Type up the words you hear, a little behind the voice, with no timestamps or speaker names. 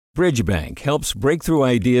Bridgebank helps breakthrough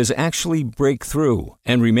ideas actually break through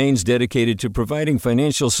and remains dedicated to providing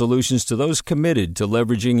financial solutions to those committed to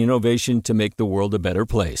leveraging innovation to make the world a better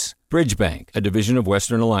place. Bridgebank, a division of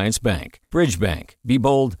Western Alliance Bank. Bridgebank. Be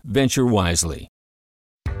bold, venture wisely.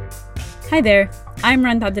 Hi there, I'm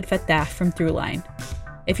Randa Abdel-Fattah from Throughline.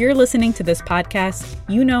 If you're listening to this podcast,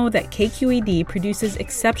 you know that KQED produces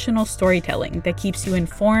exceptional storytelling that keeps you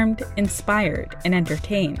informed, inspired, and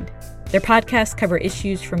entertained. Their podcasts cover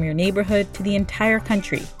issues from your neighborhood to the entire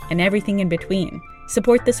country and everything in between.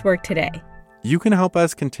 Support this work today. You can help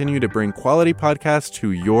us continue to bring quality podcasts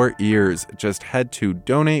to your ears. Just head to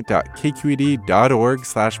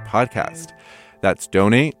donate.kqed.org/podcast. That's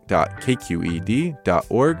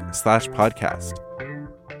donate.kqed.org/podcast.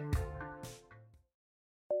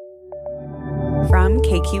 From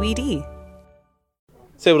KQED.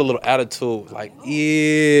 Say it with a little attitude, like,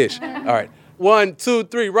 ish. All right. 1, 2,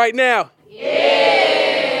 3, right now.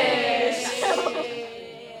 Ish.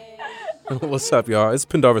 What's up, y'all? It's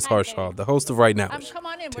Pendarvis Harshaw, the host of Right Now.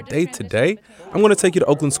 Today, I'm going to take you to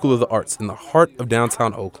Oakland School of the Arts in the heart of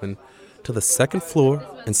downtown Oakland, to the second floor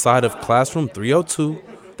inside of Classroom 302.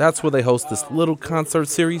 That's where they host this little concert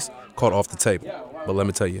series called Off the Table. But let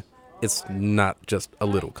me tell you, it's not just a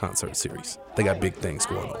little concert series. They got big things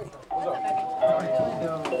going on.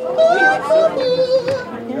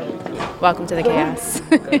 Welcome to the chaos.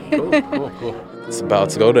 Cool. It's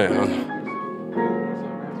about to go down.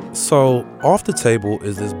 So, Off the Table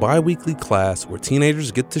is this bi-weekly class where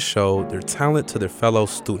teenagers get to show their talent to their fellow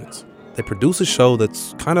students. They produce a show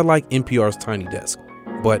that's kind of like NPR's Tiny Desk,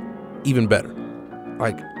 but even better.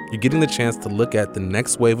 Like, you're getting the chance to look at the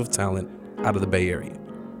next wave of talent out of the Bay Area.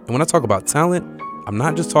 And when I talk about talent, I'm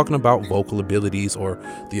not just talking about vocal abilities or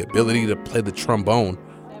the ability to play the trombone.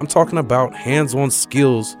 I'm talking about hands-on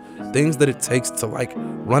skills, things that it takes to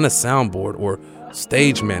run a soundboard or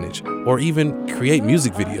stage manage or even create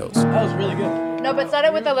music videos. That was really good. No, but start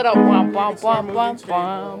it with a little womp, womp, womp, womp,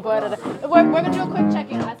 womp. We're going to do a quick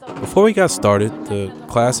check-in. Before we got started, the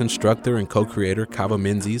class instructor and co-creator, Kava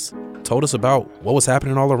Menzies, told us about what was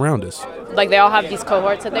happening all around us. They all have these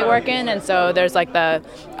cohorts that they work in, and so there's the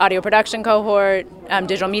audio production cohort.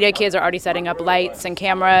 Digital media kids are already setting up lights and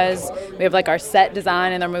cameras. We have our set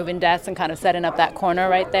design, and they're moving desks and kind of setting up that corner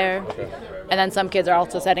right there. And then some kids are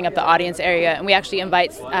also setting up the audience area, and we actually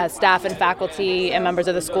invite staff and faculty and members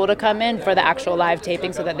of the school to come in for the actual live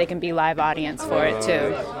taping so that they can be live audience for it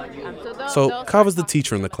too. So Kava's the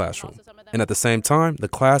teacher in the classroom, and at the same time, the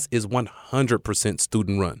class is 100%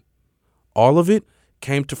 student-run. All of it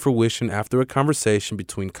came to fruition after a conversation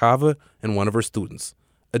between Kava and one of her students,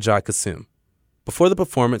 Ajay Kasim. Before the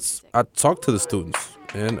performance, I talked to the students,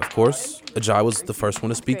 and of course, Ajay was the first one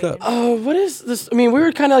to speak up. What is this? I mean, we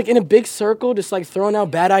were kind of in a big circle, just throwing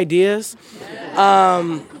out bad ideas.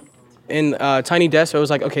 In Tiny Desk, I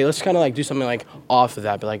was okay, let's kind of do something off of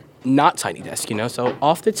that, but not Tiny Desk, so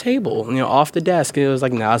off the table, off the desk. And it was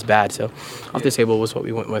nah, it's bad. So off the table was what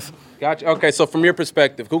we went with. Gotcha. Okay, so from your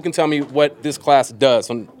perspective, who can tell me what this class does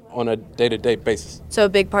on a day-to-day basis? So a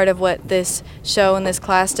big part of what this show and this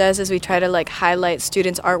class does is we try to highlight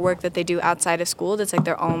students' artwork that they do outside of school. That's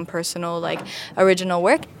their own personal original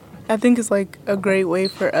work. I think it's a great way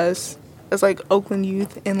for us as Oakland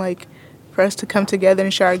youth and for us to come together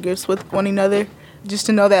and share our gifts with one another. Just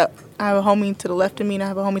to know that I have a homie to the left of me and I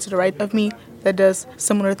have a homie to the right of me that does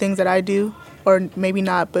similar things that I do, or maybe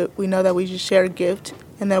not, but we know that we just share a gift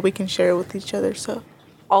and that we can share it with each other. So,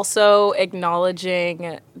 also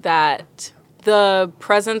acknowledging that the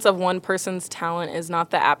presence of one person's talent is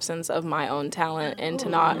not the absence of my own talent, and to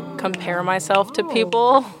not compare myself to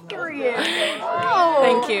people. Thank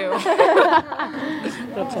you.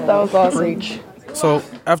 That was awesome. So,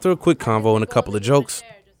 after a quick convo and a couple of jokes,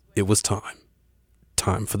 it was time.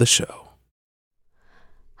 Time for the show.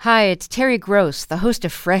 Hi, it's Terry Gross, the host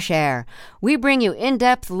of Fresh Air. We bring you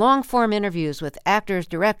in-depth, long-form interviews with actors,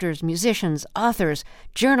 directors, musicians, authors,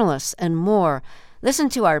 journalists, and more. Listen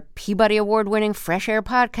to our Peabody Award-winning Fresh Air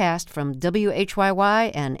podcast from WHYY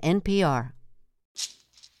and NPR.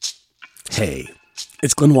 Hey,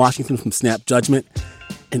 it's Glenn Washington from Snap Judgment.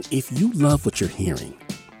 And if you love what you're hearing,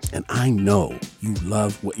 and I know you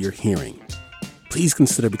love what you're hearing, please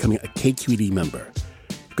consider becoming a KQED member.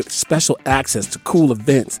 You get special access to cool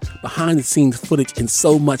events, behind-the-scenes footage, and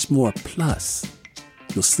so much more. Plus,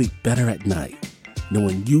 you'll sleep better at night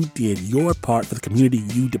knowing you did your part for the community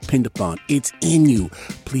you depend upon. It's in you.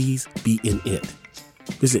 Please be in it.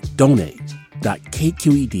 Visit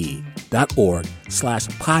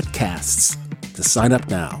donate.kqed.org/podcasts to sign up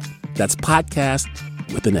now. That's podcast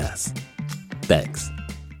with an S. Thanks.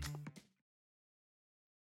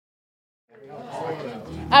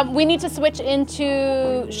 We need to switch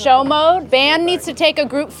into show mode. Band needs to take a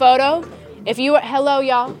group photo. Hello,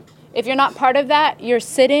 y'all. If you're not part of that, you're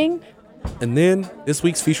sitting. And then this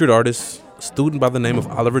week's featured artist, a student by the name of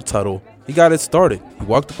Oliver Tuttle, he got it started. He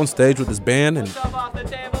walked up on stage with his band and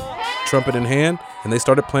trumpet in hand, and they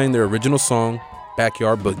started playing their original song,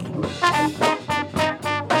 Backyard Boogie.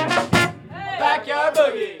 Backyard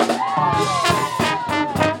Boogie.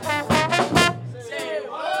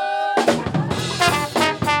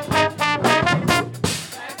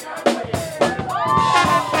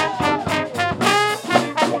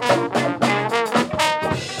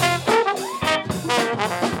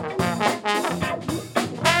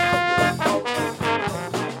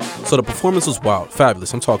 So the performance was wild,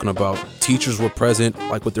 fabulous. I'm talking about teachers were present,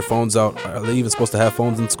 like with their phones out. Are they even supposed to have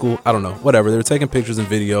phones in school? I don't know, whatever. They were taking pictures and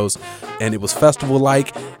videos, and it was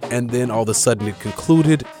festival-like. And then all of a sudden it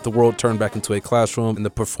concluded. The world turned back into a classroom, and the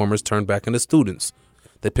performers turned back into students.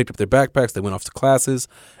 They picked up their backpacks, they went off to classes,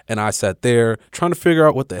 and I sat there trying to figure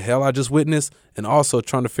out what the hell I just witnessed, and also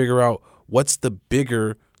trying to figure out what's the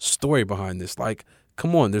bigger story behind this. Like,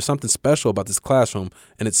 come on, there's something special about this classroom,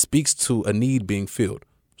 and it speaks to a need being filled.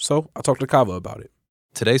 So I talked to Kava about it.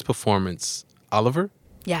 Today's performance, Oliver?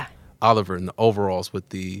 Yeah. Oliver in the overalls with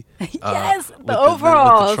the yes, with the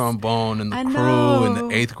overalls, with the trombone and the crew and the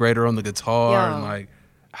 8th grader on the guitar. And like,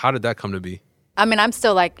 how did that come to be? I mean, I'm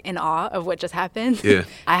still like in awe of what just happened. Yeah.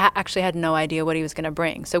 I actually had no idea what he was going to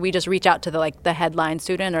bring. So we just reach out to the headline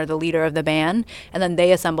student or the leader of the band, and then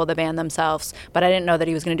they assemble the band themselves. But I didn't know that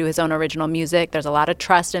he was going to do his own original music. There's a lot of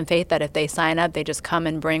trust and faith that if they sign up, they just come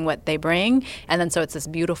and bring what they bring. And then so it's this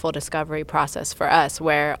beautiful discovery process for us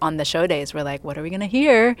where on the show days, we're like, what are we going to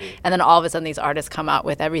hear? And then all of a sudden these artists come out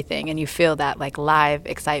with everything, and you feel that like live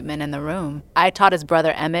excitement in the room. I taught his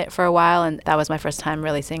brother Emmett for a while, and that was my first time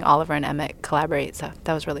really seeing Oliver and Emmett collaborate. So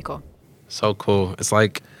that was really cool. So cool. It's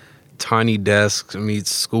like Tiny Desk meets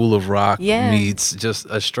School of Rock meets just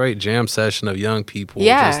a straight jam session of young people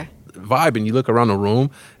just vibing. You look around the room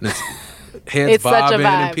and it's heads it's bobbing such a vibe.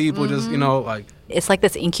 And people just, like. It's like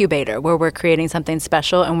this incubator where we're creating something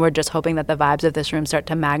special, and we're just hoping that the vibes of this room start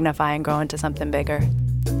to magnify and grow into something bigger.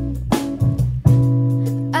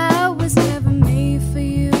 I was never made for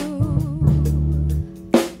you.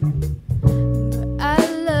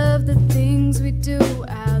 The things we do,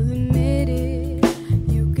 I'll admit it.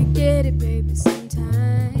 You could get it, baby,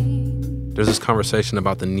 sometime. There's this conversation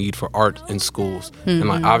about the need for art in schools. And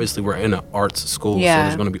like obviously we're in an arts school, so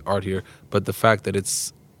there's going to be art here. But the fact that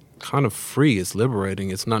it's kind of free, it's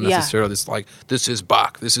liberating. It's not necessarily it's like, this is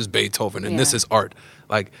Bach, this is Beethoven, and this is art.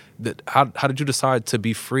 Like, how did you decide to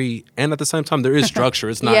be free? And at the same time, there is structure.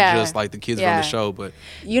 It's not just like the kids run the show, but.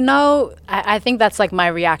 I think that's like my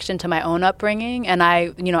reaction to my own upbringing. And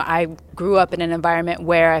I grew up in an environment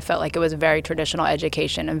where I felt like it was a very traditional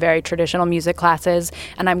education and very traditional music classes.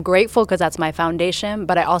 And I'm grateful because that's my foundation,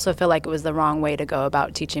 but I also feel like it was the wrong way to go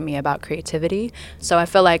about teaching me about creativity. So I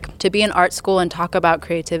feel like to be in art school and talk about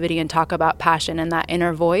creativity and talk about passion and that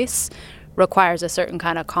inner voice requires a certain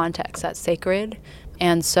kind of context that's sacred.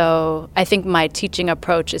 And so I think my teaching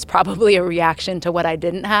approach is probably a reaction to what I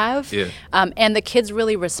didn't have. Yeah. And the kids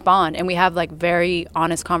really respond, and we have like very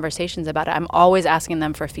honest conversations about it. I'm always asking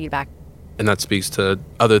them for feedback. And that speaks to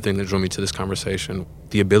other thing that drew me to this conversation,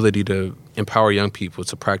 the ability to empower young people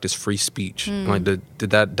to practice free speech. Like, did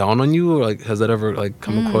that dawn on you, or like has that ever like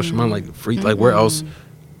come across your mind? Like free, like where else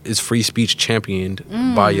is free speech championed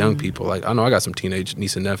by young people? Like, I know I got some teenage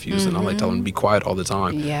niece and nephews, and I like tell them to be quiet all the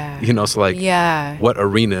time. Yeah. So like, what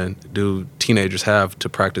arena do teenagers have to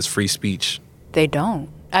practice free speech? They don't.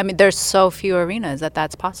 I mean, there's so few arenas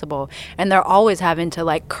that's possible, and they're always having to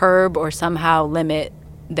like curb or somehow limit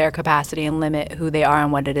their capacity and limit who they are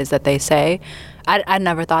and what it is that they say. I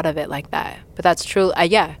never thought of it like that, but that's true.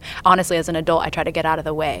 Honestly, as an adult, I try to get out of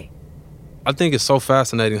the way. I think it's so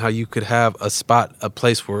fascinating how you could have a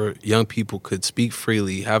place where young people could speak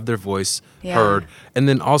freely, have their voice heard, and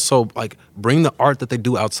then also like bring the art that they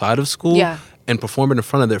do outside of school and perform it in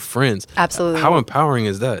front of their friends. Absolutely. How empowering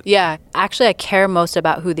is that? Yeah. Actually, I care most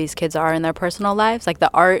about who these kids are in their personal lives. Like,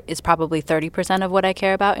 the art is probably 30% of what I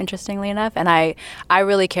care about, interestingly enough. And I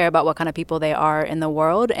really care about what kind of people they are in the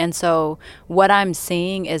world. And so what I'm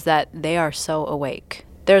seeing is that they are so awake.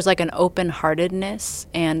 There's like an open-heartedness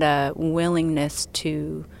and a willingness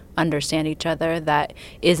to understand each other that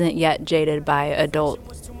isn't yet jaded by adult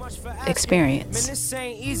experience. Man, this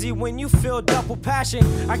ain't easy when you feel double passion.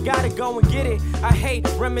 I gotta go and get it. I hate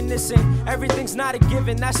reminiscing. Everything's not a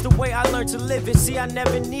given. That's the way I learned to live it. See, I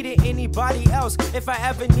never needed anybody else. If I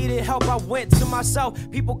ever needed help, I went to myself.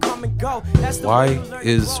 People come and go. Why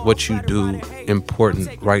is what you do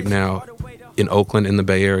important right now in Oakland, in the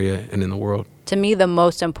Bay Area, and in the world? To me, the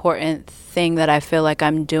most important thing that I feel like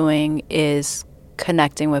I'm doing is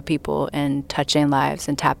connecting with people and touching lives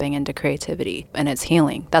and tapping into creativity. And it's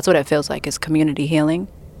healing. That's what it feels like, is community healing.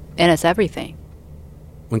 And it's everything.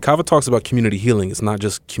 When Kava talks about community healing, it's not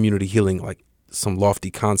just community healing like some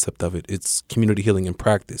lofty concept of it. It's community healing in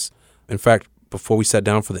practice. In fact, before we sat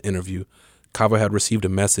down for the interview, Kava had received a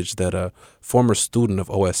message that a former student of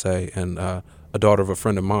OSA and a daughter of a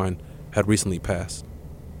friend of mine had recently passed.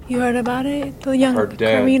 You heard about it? The young Her dad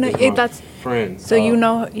Karina. is my That's friend. So you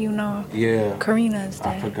know. Yeah. Karina's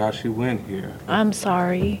dad. I forgot she went here. I'm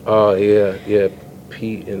sorry. Oh, yeah.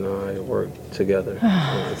 Pete and I worked together.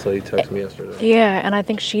 So he texted me yesterday. Yeah, and I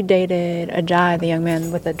think she dated Ajay, the young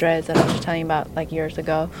man with the dreads that I was telling you about like years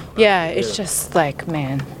ago. Yeah, it's just like,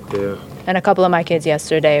 man. Yeah. And a couple of my kids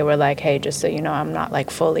yesterday were like, hey, just so you know, I'm not like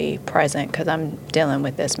fully present because I'm dealing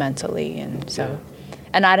with this mentally. And so,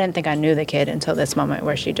 and I didn't think I knew the kid until this moment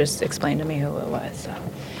where she just explained to me who it was. So,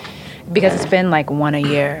 because it's been like 1 a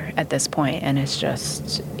year at this point, and it's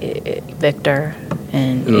just Victor,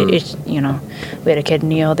 and it's, you know, we had a kid,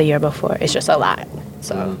 Neil, the year before. It's just a lot.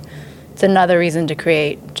 So it's another reason to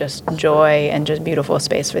create just joy and just beautiful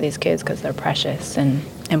space for these kids because they're precious and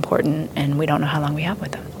important, and we don't know how long we have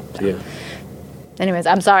with them. So. Yeah. Anyways,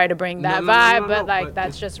 I'm sorry to bring that vibe, but like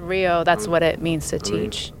that's just real. That's what it means to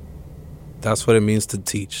teach. That's what it means to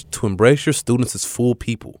teach, to embrace your students as full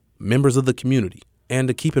people, members of the community, and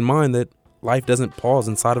to keep in mind that life doesn't pause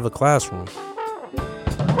inside of a classroom.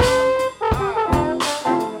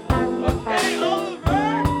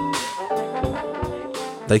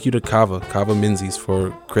 Thank you to Kava Menzies, for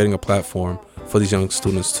creating a platform for these young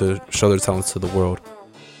students to show their talents to the world.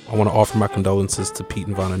 I want to offer my condolences to Pete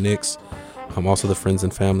and Vanna Nix, also the friends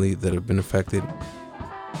and family that have been affected.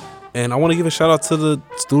 And I want to give a shout out to the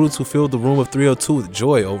students who filled the room of 302 with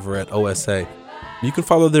joy over at OSA. You can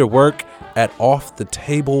follow their work at Off the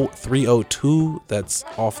Table 302. That's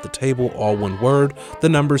Off the Table, all one word. The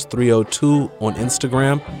number's 302 on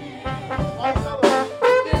Instagram.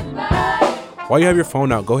 While you have your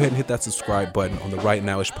phone out, go ahead and hit that subscribe button on the Right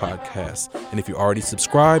Nowish podcast. And if you're already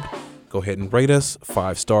subscribed, go ahead and rate us.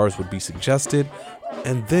 5 stars would be suggested.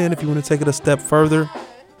 And then if you want to take it a step further,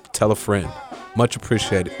 tell a friend. Much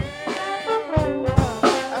appreciated.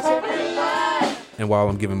 And while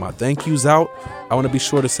I'm giving my thank yous out, I want to be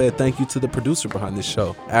sure to say a thank you to the producer behind this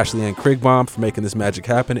show, Ashley Ann Krigbaum, for making this magic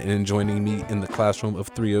happen and joining me in the classroom of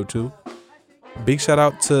 302. Big shout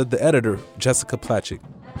out to the editor, Jessica Platchik.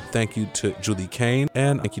 Thank you to Julie Kane,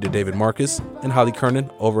 and thank you to David Marcus and Holly Kernan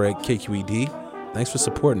over at KQED. Thanks for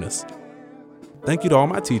supporting us. Thank you to all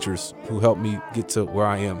my teachers who helped me get to where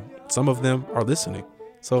I am. Some of them are listening.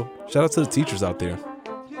 So shout out to the teachers out there.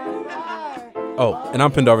 Oh, and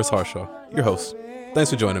I'm Pendarvis Harshaw, your host.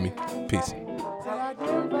 Thanks for joining me. Peace.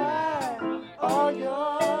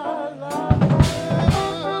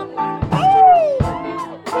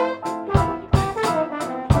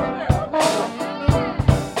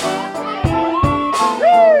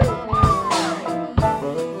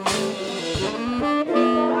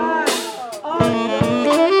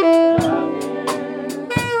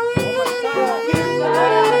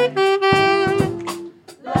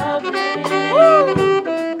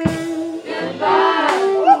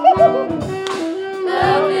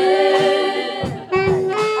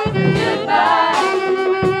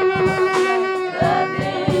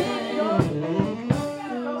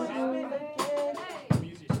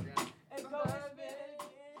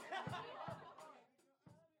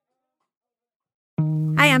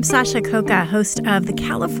 I'm Sasha Khokha, host of the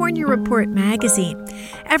California Report magazine.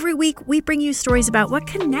 Every week, we bring you stories about what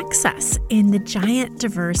connects us in the giant,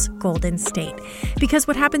 diverse Golden State. Because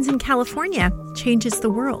what happens in California changes the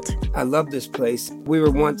world. I love this place. We were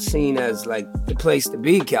once seen as like the place to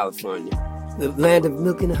be, California. The land of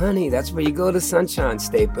milk and honey. That's where you go to Sunshine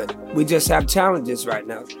State, but we just have challenges right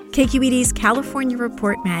now. KQED's California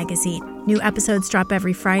Report magazine. New episodes drop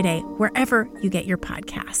every Friday, wherever you get your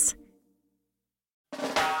podcasts.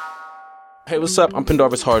 Hey, what's up? I'm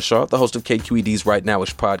Pendarvis Harshaw, the host of KQED's Right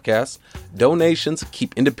Nowish podcast. Donations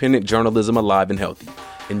keep independent journalism alive and healthy.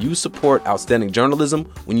 And you support outstanding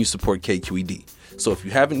journalism when you support KQED. So if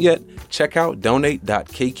you haven't yet, check out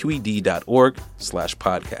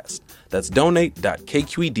donate.kqed.org/podcast. That's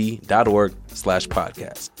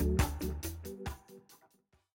donate.kqed.org/podcast.